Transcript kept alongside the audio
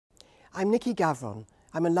I'm Nicky Gavron.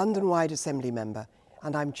 I'm a London-wide Assembly member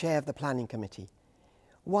and I'm chair of the Planning Committee.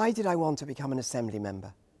 Why did I want to become an Assembly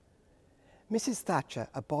member? Mrs Thatcher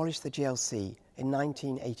abolished the GLC in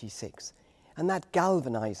 1986 and that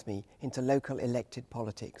galvanised me into local elected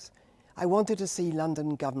politics. I wanted to see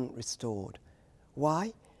London government restored.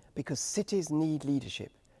 Why? Because cities need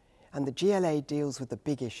leadership and the GLA deals with the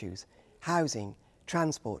big issues: housing,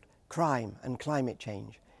 transport, crime and climate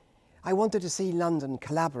change. I wanted to see London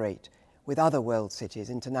collaborate with other world cities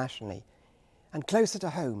internationally. And closer to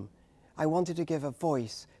home, I wanted to give a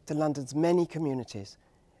voice to London's many communities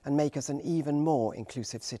and make us an even more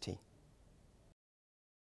inclusive city.